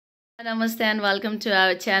नमस्ते and welcome to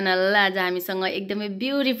our channel. आज हामीसँग एकदमै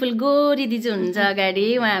ब्युटिफुल गोरी दिदी हुनुहुन्छ अगाडि।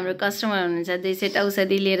 उहाँ हाम्रो कस्टमर हुनुहुन्छ। 2 सेट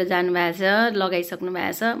औषधि लिएर जानुभएको छ, लगाइसक्नु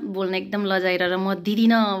भएको छ। बोल्न एकदम लजाएर र म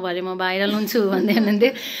दिदिन भरे म भाइरल हुन्छु भन्दै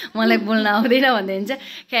हुनुहुन्थ्यो। मलाई बोल्न आउँदैन भन्दै हुन्छ।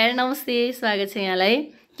 खैर नमस्ते, स्वागत छ यहाँलाई।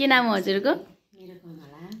 के नाम हो हजुरको? मेरो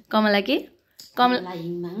कमला के?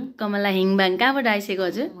 कमला हिङबाङ। कहाँबाट आइसक्यो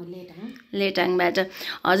हजुर? लेटाङबाट।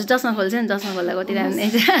 हजुर चस्मा खोल्छ नि, चस्मा खोल्दा कति राम्रो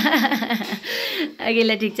छ।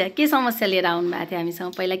 अघिल्ला ठिक छ। के समस्या लिएर आउनु भएको थियो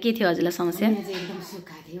हामीसँग? पहिला के थियो हजुरलाई समस्या? एकदम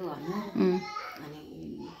सुक्खा थियो अनि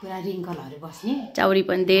पुरा रिङ्कलहरु बस्ने,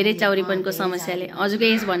 चाउरीपन, धेरै चाउरीपनको समस्याले। हजुरको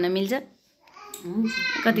एज भन्न मिल्छ?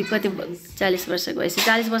 कति 40 वर्षको भएपछि।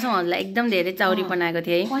 40 वर्षमा हजुरलाई एकदम धेरै चाउरीपन आएको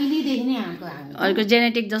थियो है? पहिलेदेखि नै आएको। हजुरको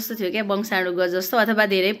जेनेटिक जस्तो थियो क्या, वंशाणुगत जस्तो, अथवा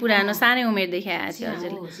धेरै पुरानो सानै उमेरदेखि आएको थियो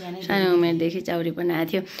हजुरले? सानो उमेरदेखि चाउरीपन आएको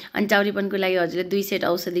थियो। अनि चाउरीपनको लागि हजुरले 2 सेट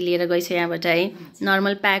औषधि लिएर गइछ यहाँबाट है?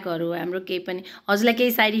 नर्मल प्याकहरू हाम्रो केही पनि हजुरलाई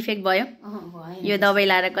केही साइड इफेक्ट भयो? यो दबाई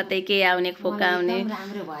लाएर कतै केही आउने, फोका आउने?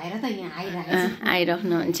 राम्रो भएर त यहाँ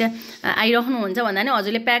आइराख्नुहुन्छ भन्दा नि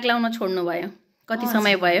हजुरले प्याक लाउन छोड्नु भयो? कति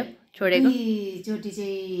समय भयो छोडेको?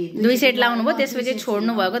 2 सेट लाउनु भयो, त्यसपछि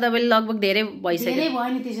छोड्नु भएको तपाईँले लगभग धेरै भइसक्यो।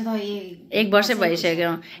 1 वर्ष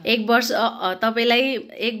भइसक्यो। 1 वर्ष तपाईँलाई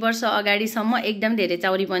 1 वर्ष अगाडिसम्म एकदम धेरै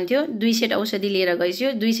चाउरीपन थियो। 2 सेट औषधि लिएर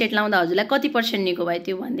गइस्यो। 2 सेट लाउँदा हजुरलाई कति % निको भयो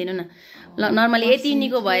त्यो भनिदिनु न। नर्मली यति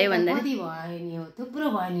निको भयो भन्दा थुप्रो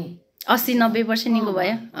भयो नि, 80-90% निको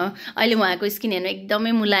भयो। अहिले उहाँको स्किन हेर्नु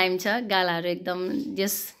एकदमै मुलायम छ। गालाहरू एकदम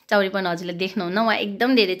जस चाउरीपन हजुरले देख्नुहुन्न। उहाँ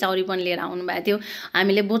एकदम धेरै चाउरीपन लिएर आउनु भएको थियो।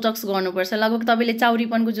 हामीले बोटक्स गर्नुपर्छ। लगभग तपाईँले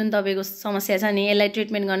चाउरीपनको जुन तपाईँको समस्या छ नि, यसलाई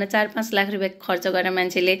ट्रिटमेन्ट गर्न 4-5 लाख रुपियाँ खर्च गरेर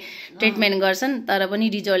मान्छेले ट्रिटमेन्ट गर्छन्, तर पनि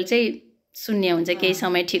रिजल्ट चाहिँ शून्य हुन्छ। केही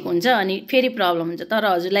समय ठिक हुन्छ अनि फेरि प्रब्लम हुन्छ। तर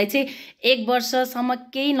हजुरलाई चाहिँ 1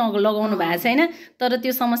 वर्षसम्म केही लगाउनु भएको छैन, तर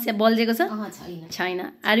त्यो समस्या बल्झेको छ छैन।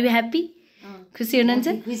 Are you happy? खुसी हुनुहुन्छ?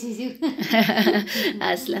 खुसी छु।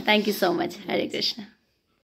 हस् ल, थ्याङ्क यू सो मच। हरे कृष्ण।